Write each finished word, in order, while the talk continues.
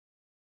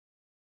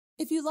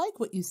If you like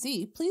what you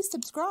see, please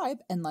subscribe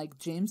and like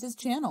James's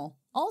channel.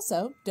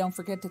 Also, don't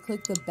forget to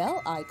click the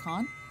bell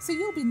icon so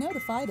you'll be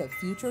notified of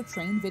future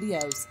train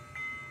videos.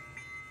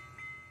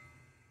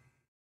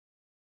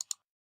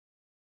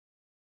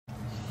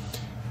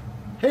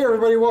 Hey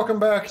everybody,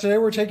 welcome back. Today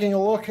we're taking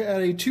a look at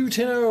a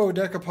 210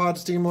 Decapod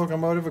steam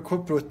locomotive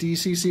equipped with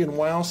DCC and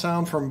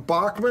WOWSound from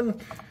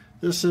Bachmann.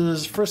 This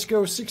is Frisco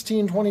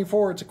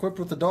 1624. It's equipped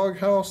with the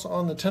doghouse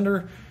on the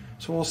tender.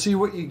 So we'll see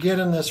what you get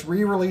in this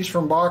re-release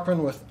from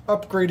Bachmann with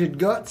upgraded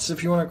guts,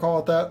 if you want to call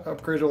it that,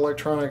 upgraded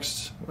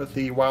electronics with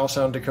the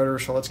WOWSound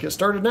decoder. So let's get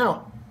started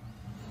now.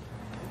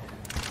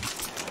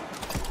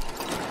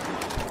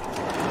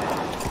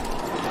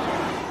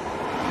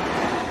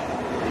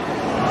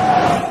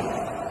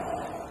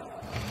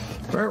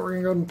 Alright, we're going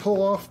to go ahead and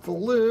pull off the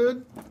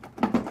lid.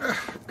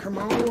 Come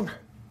on.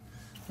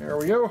 There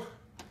we go.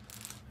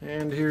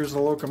 And here's the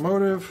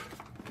locomotive.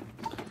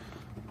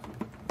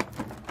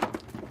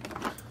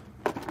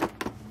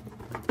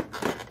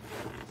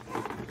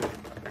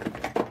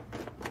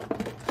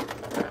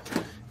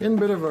 In a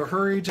bit of a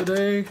hurry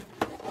today,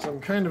 so I'm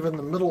kind of in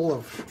the middle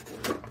of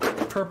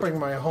prepping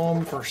my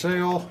home for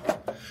sale,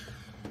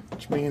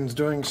 which means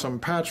doing some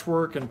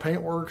patchwork and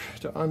paintwork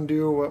to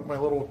undo what my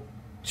little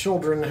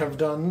children have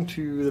done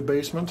to the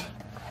basement.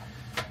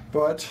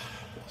 But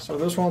so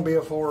this won't be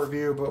a full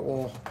review, but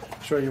we'll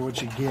show you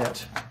what you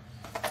get.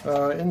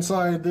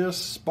 Inside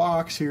this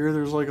box here,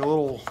 there's like a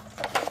little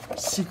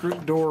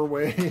secret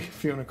doorway,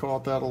 if you want to call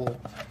it that, a little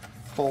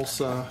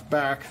false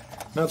back.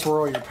 That's where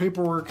all your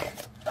paperwork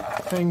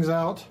hangs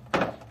out.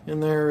 In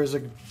there is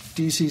a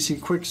DCC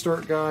quick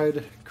start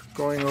guide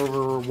going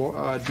over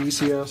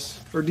DCS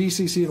or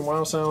DCC and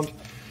WOWSound,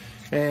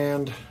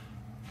 and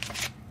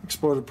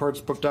exploded parts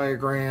book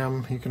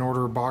diagram. You can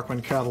order a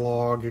Bachmann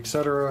catalog,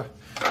 etc.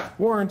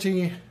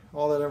 Warranty,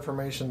 all that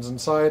information's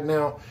inside.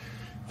 Now,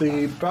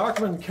 the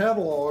Bachmann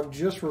catalog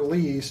just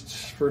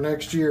released for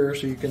next year,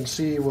 so you can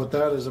see what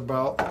that is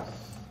about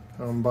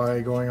by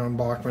going on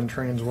Bachmann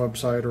Train's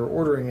website or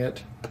ordering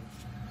it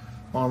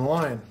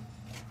online.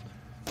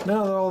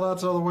 Now that all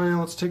that's out of the way,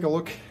 let's take a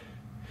look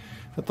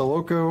at the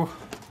loco.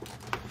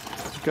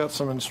 It's got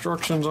some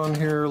instructions on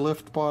here.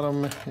 Lift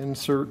bottom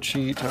insert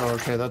sheet. Oh,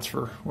 okay, that's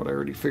for what I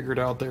already figured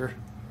out there.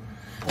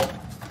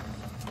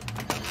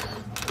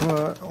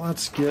 But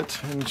let's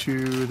get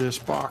into this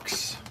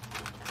box.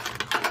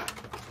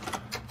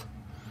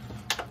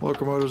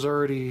 Locomotive's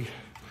already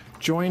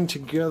joined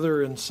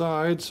together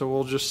inside, so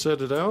we'll just set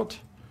it out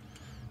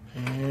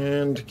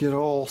and get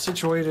all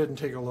situated and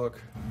take a look.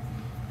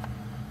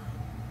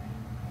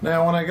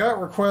 Now, when I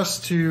got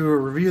requests to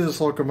review this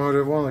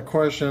locomotive, one of the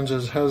questions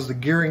is, has the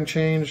gearing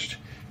changed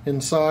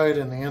inside?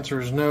 And the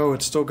answer is no.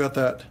 It's still got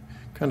that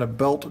kind of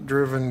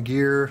belt-driven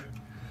gear.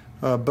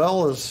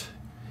 Bell is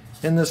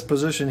in this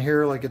position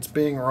here like it's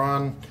being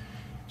run.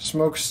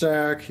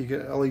 Smokestack, you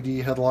get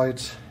LED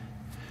headlights.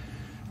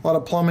 A lot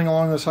of plumbing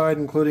along the side,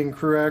 including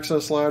crew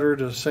access ladder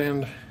to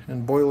sand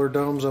and boiler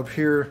domes up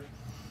here.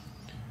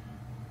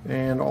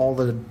 And all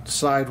the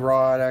side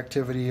rod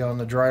activity on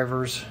the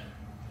drivers.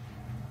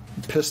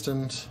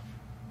 Pistons,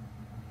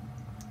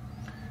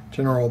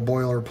 general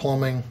boiler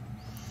plumbing.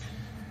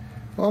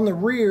 On the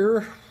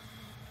rear,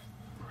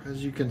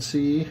 as you can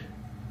see,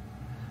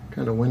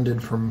 kind of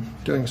winded from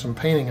doing some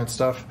painting and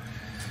stuff,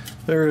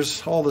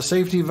 there's all the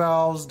safety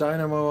valves,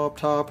 dynamo up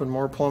top, and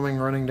more plumbing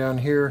running down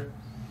here,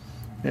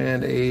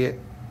 and a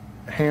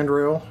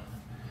handrail.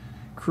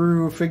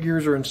 Crew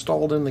figures are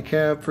installed in the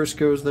cab.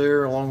 Frisco's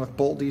there, along with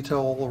bolt detail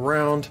all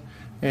around,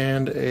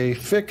 and a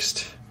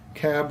fixed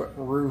cab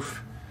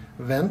roof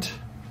vent.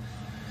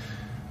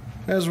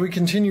 As we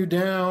continue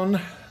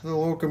down the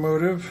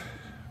locomotive,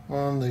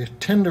 on the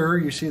tender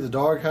you see the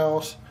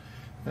doghouse.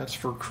 That's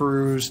for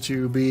crews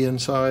to be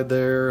inside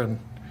there and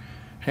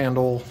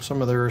handle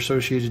some of their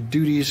associated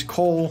duties.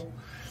 Coal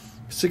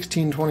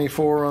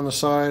 1624 on the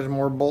side,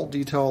 more bolt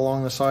detail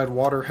along the side,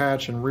 water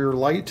hatch and rear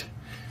light,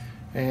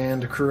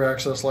 and a crew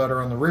access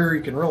ladder on the rear.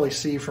 You can really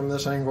see from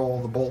this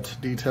angle the bolt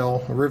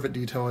detail, rivet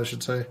detail I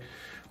should say,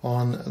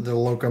 on the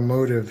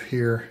locomotive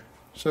here.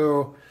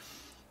 So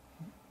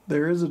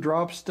there is a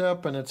drop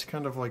step and it's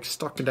kind of like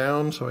stuck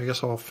down, so I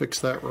guess I'll fix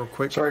that real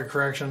quick. Sorry,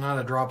 correction, not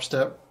a drop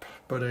step,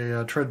 but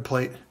a tread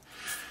plate.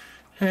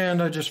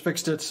 And I just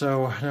fixed it,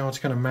 so now it's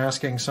kind of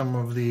masking some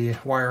of the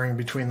wiring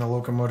between the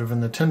locomotive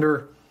and the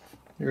tender.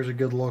 Here's a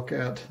good look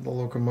at the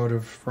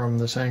locomotive from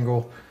this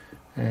angle,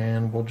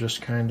 and we'll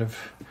just kind of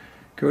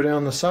go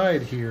down the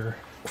side here.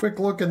 Quick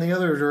look in the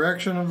other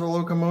direction of the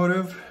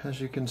locomotive. As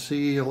you can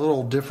see, a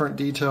little different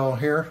detail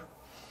here.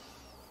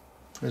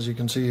 As you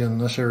can see in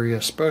this area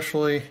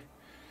especially.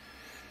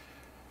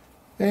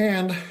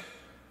 And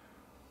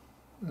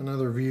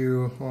another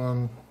view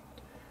on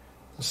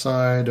the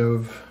side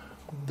of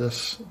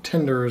this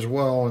tender as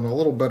well, and a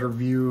little better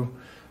view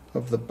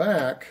of the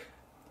back,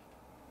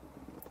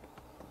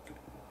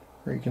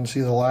 where you can see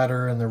the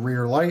ladder and the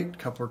rear light,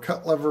 coupler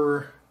cut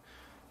lever,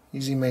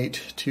 Easy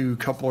Mate 2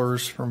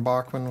 couplers from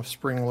Bachmann with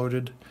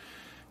spring-loaded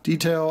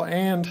detail,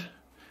 and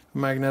a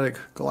magnetic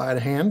glad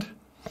hand.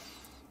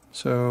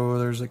 So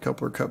there's a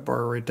coupler cut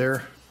bar right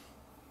there.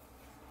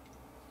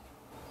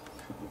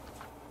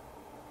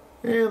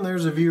 And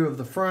there's a view of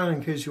the front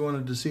in case you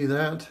wanted to see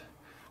that,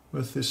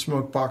 with the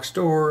smoke box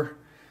door,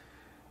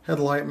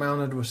 headlight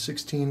mounted with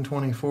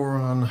 1624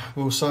 on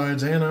both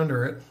sides and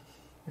under it,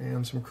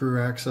 and some crew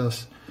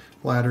access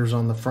ladders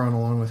on the front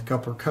along with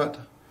coupler cut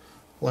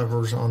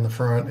levers on the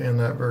front, and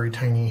that very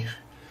tiny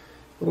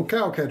little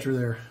cow catcher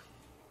there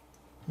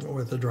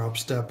with a drop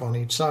step on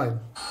each side.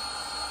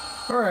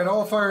 Alright,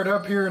 all fired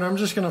up here, and I'm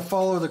just going to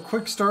follow the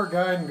quick start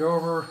guide and go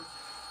over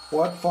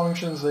what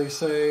functions they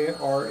say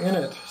are in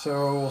it.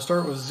 So we'll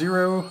start with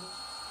 0,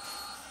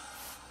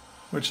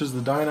 which is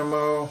the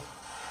dynamo.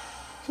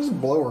 There's a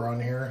blower on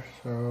here,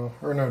 so,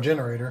 or no,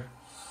 generator.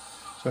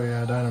 So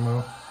yeah,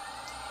 dynamo.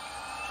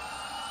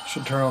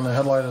 Should turn on the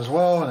headlight as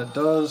well, and it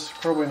does.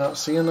 Probably not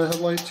seeing the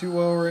headlight too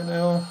well right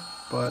now,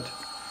 but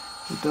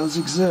it does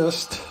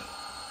exist.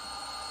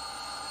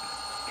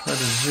 Try to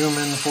zoom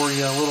in for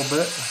you a little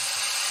bit.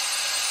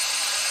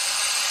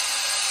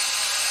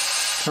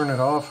 Turn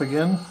it off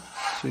again,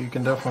 so you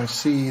can definitely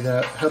see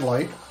that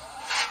headlight.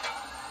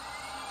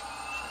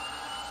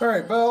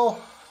 Alright,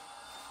 bell.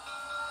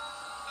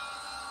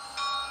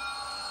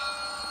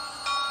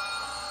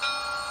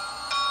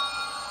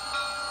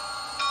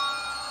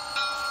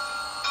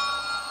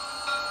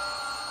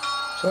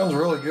 Sounds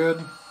really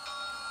good.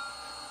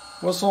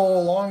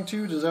 Whistle long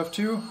toot is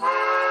F2.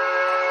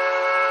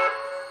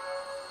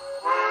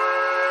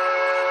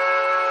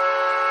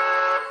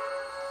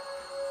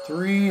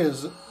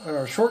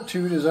 Short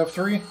toot is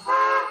F3.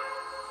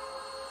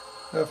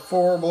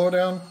 F4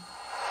 blowdown.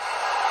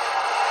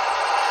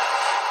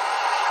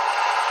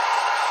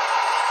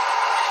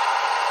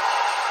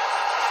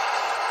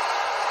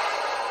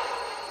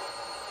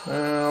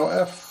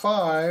 Now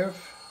F5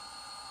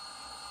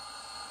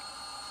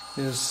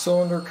 is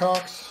cylinder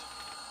cocks.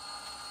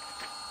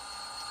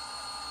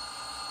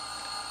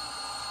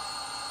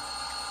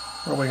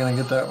 Probably going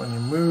to get that when you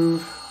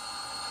move.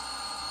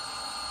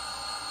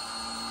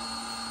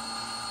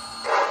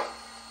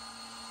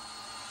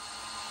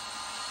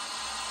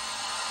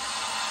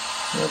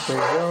 Yep, there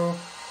you go.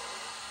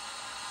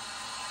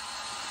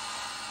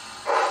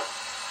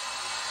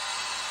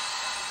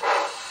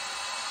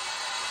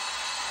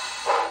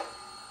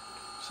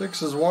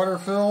 Six is water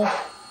fill.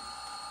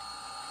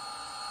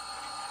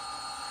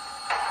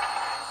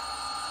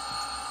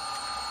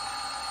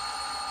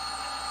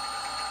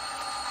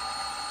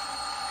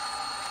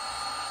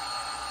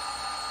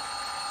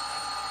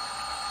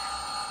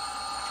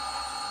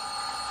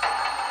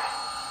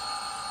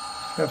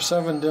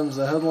 F7 dims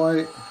the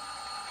headlight.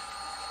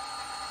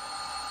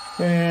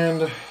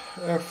 And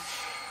F8,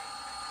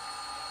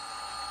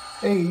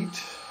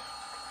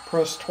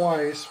 press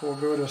twice, will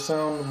go to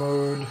sound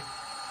mode,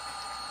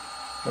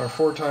 or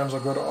 4 times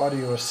will go to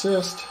audio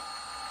assist.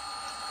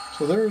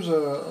 So there's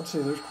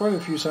there's quite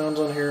a few sounds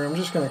on here. I'm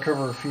just going to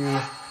cover a few,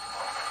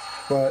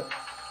 but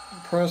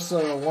press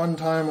 1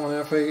 time on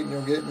F8 and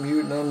you'll get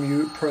mute and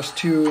unmute. Press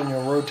 2 and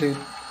you'll rotate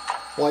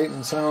light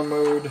and sound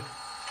mode.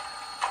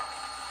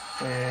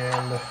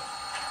 And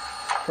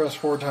press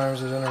 4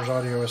 times, it enters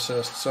audio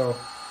assist. So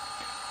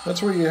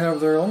that's what you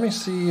have there. Let me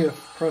see if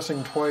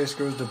pressing twice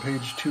goes to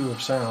page 2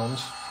 of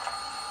sounds.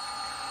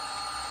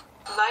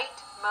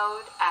 Light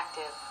mode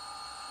active.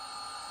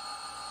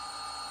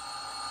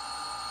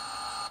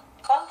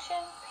 Function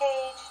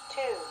page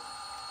 2.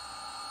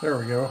 There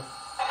we go.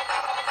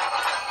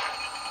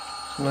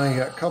 So now you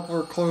got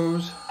coupler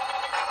close,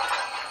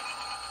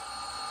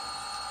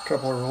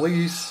 coupler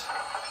release,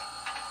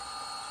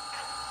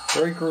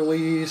 brake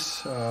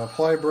release,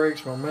 apply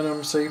brakes,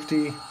 momentum,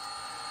 safety.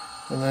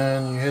 And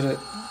then you hit it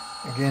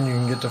again, you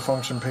can get to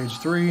function page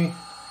 3.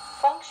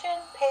 Function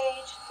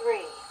page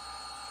 3.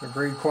 The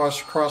grade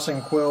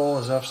crossing quill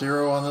is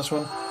F0 on this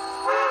one.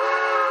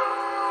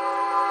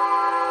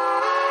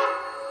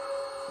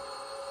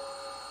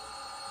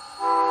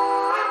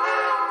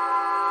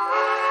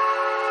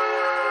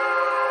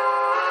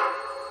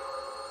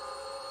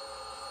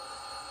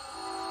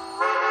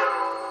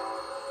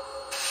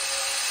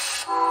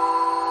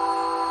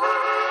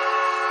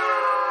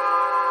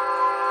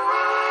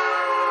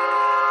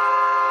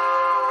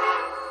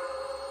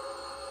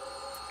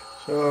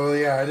 So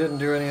yeah, I didn't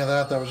do any of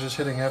that. That was just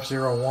hitting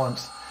F0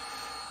 once.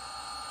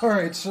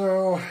 Alright,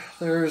 so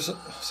there's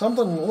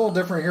something a little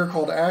different here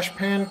called ash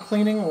pan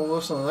cleaning. We'll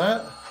listen to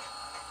that.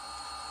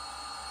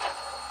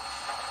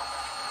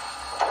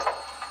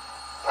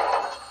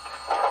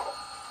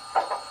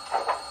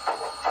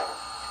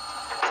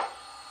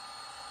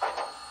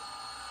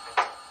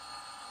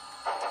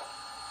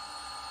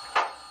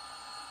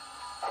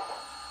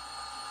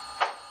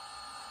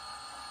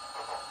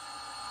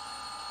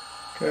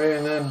 Okay,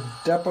 and then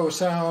depot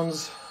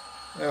sounds,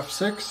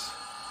 F6.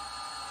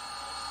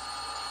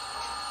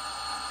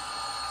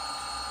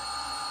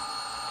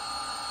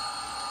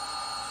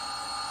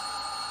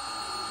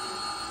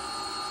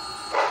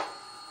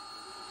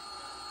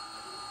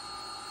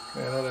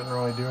 Okay, that didn't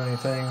really do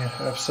anything.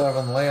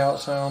 F7 layout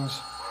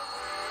sounds.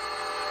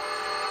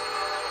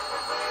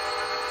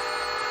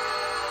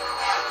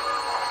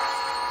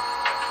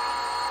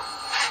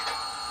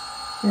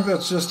 I think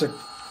that's just a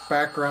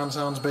background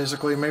sounds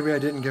basically. Maybe I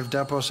didn't give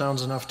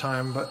WOWSounds enough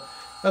time, but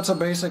that's a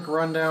basic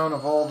rundown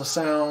of all the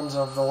sounds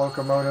of the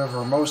locomotive,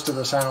 or most of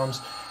the sounds.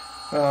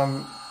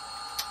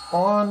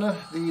 On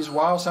these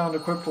WOWSound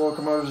equipped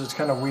locomotives, it's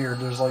kind of weird.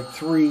 There's like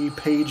 3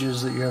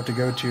 pages that you have to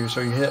go to,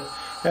 so you hit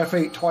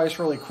F8 twice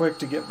really quick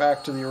to get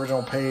back to the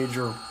original page,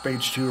 or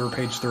page 2 or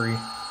page 3.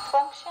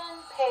 Function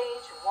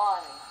page 1.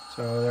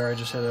 So there I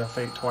just hit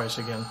F8 twice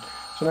again.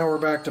 So now we're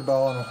back to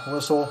bell and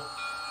whistle.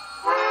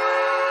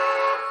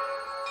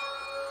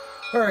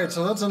 Alright,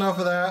 so that's enough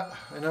of that.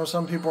 I know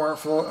some people aren't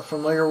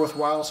familiar with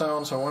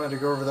WOWSound, so I wanted to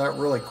go over that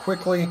really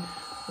quickly.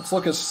 Let's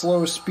look at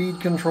slow speed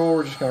control.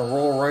 We're just going to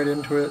roll right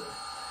into it.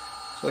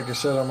 So like I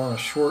said, I'm on a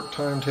short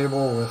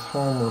timetable with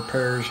home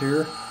repairs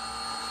here.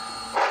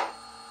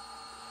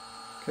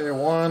 Okay,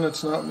 1,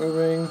 it's not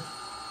moving.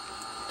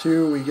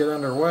 2, we get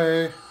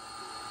underway.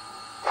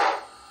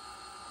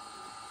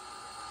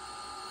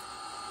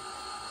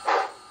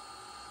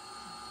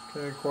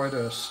 Okay, quite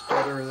a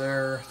stutter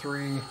there.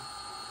 3,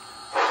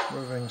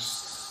 moving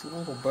a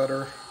little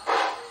better.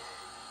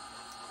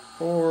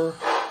 4,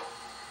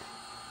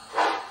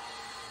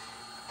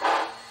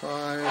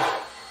 5.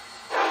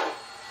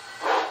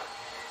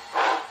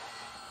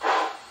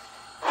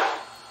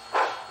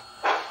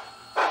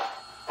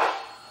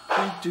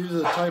 I think due to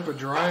the type of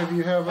drive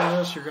you have in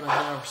this, you're going to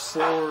have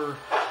slower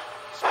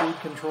speed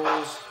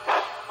controls,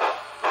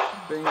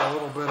 being a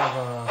little bit of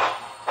a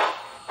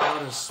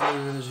not as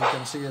smooth. As you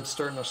can see, it's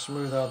starting to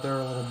smooth out there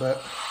a little bit.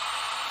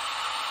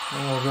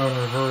 And we'll go in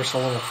reverse a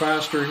little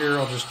faster here.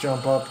 I'll just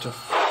jump up to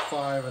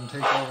 5 and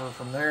take over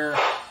from there.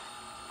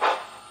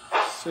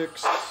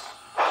 6,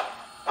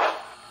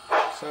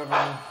 7,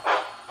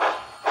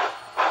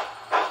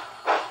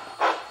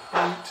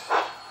 8.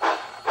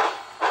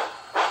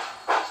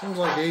 Seems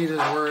like 8 is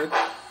where it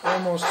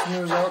almost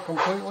smooths out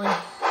completely.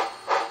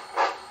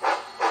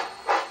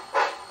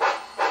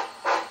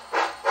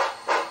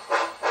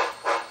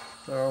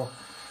 So,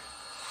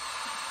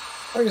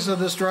 like I said,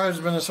 this drive's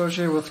been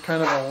associated with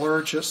kind of a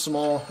lurch at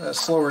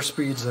slower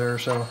speeds there.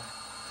 So,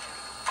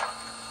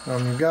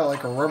 you've got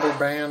like a rubber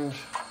band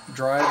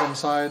drive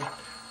inside,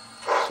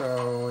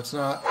 so it's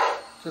not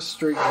just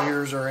straight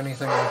gears or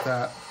anything like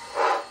that.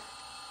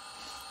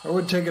 I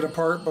would take it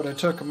apart, but I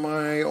took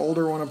my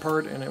older one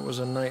apart and it was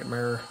a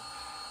nightmare.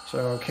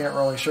 So I can't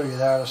really show you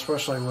that,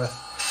 especially with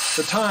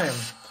the time.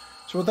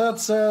 So with that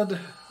said,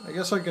 I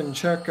guess I can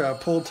check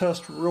pull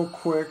test real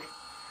quick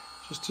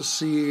just to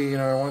see,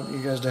 I want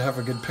you guys to have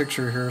a good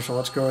picture here. So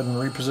let's go ahead and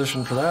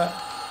reposition for that.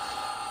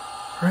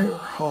 All right,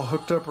 we're all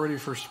hooked up, ready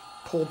for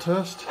pull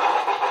test.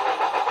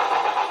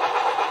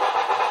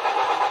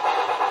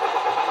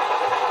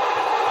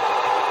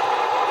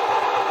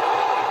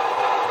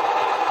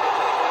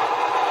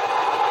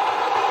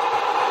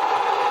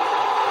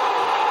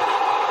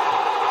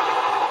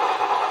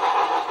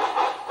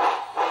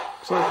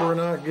 Looks like we're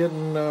not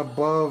getting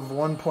above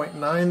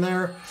 1.9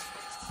 there.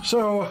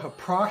 So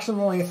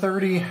approximately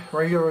 30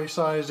 regularly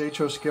sized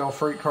HO scale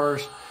freight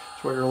cars is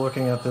what you're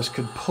looking at. This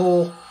could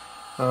pull.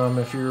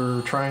 If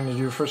you're trying to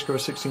do Frisco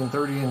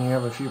 1630 and you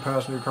have a few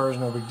passenger cars,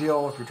 no big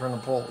deal. If you're trying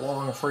to pull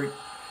long freight,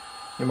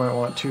 you might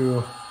want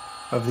 2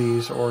 of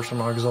these or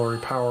some auxiliary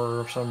power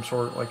of some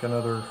sort, like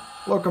another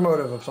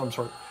locomotive of some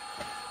sort.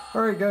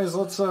 Alright guys,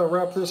 let's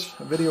wrap this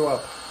video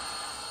up.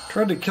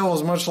 Tried to kill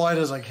as much light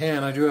as I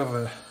can. I do have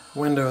a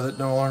window that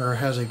no longer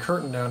has a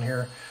curtain down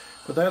here,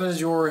 but that is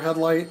your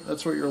headlight.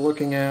 That's what you're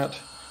looking at.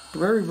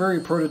 Very, very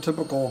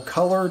prototypical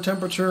color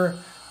temperature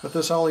with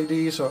this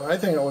LED, so I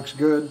think it looks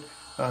good.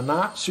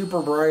 Not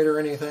super bright or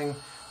anything,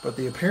 but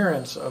the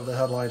appearance of the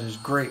headlight is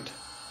great.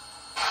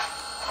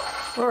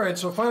 Alright,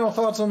 so final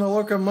thoughts on the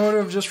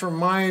locomotive, just from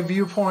my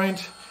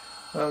viewpoint.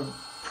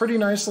 Pretty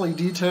nicely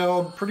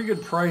detailed, pretty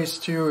good price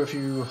too if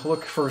you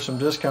look for some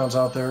discounts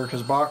out there,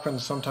 because Bachmann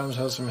sometimes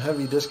has some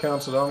heavy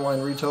discounts at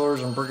online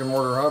retailers and brick and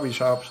mortar hobby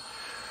shops.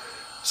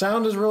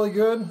 Sound is really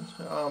good.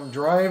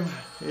 Drive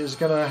is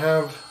going to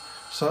have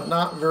some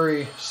not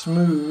very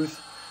smooth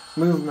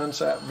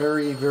movements at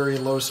very, very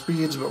low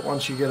speeds, but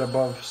once you get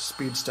above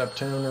speed step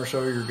 10 or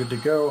so, you're good to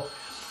go.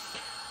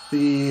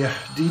 The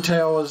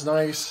detail is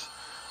nice.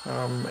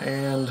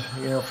 And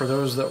for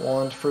those that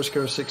want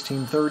Frisco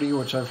 1630,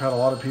 which I've had a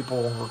lot of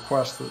people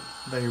request that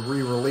they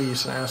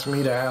re-release and ask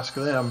me to ask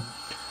them,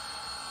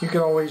 you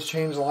can always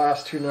change the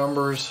last 2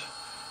 numbers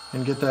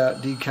and get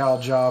that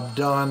decal job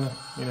done.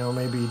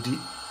 Maybe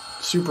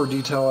super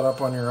detail it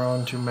up on your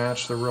own to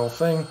match the real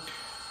thing.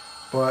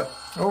 But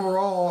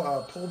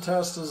overall, pull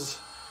test is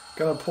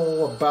going to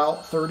pull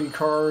about 30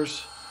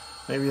 cars,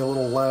 maybe a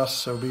little less,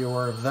 so be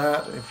aware of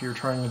that if you're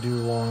trying to do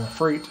long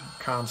freight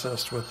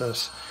consist with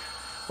this.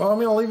 Well, I'm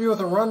going to leave you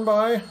with a run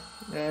by,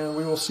 and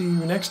we will see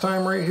you next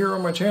time right here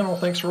on my channel.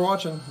 Thanks for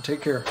watching.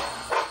 Take care.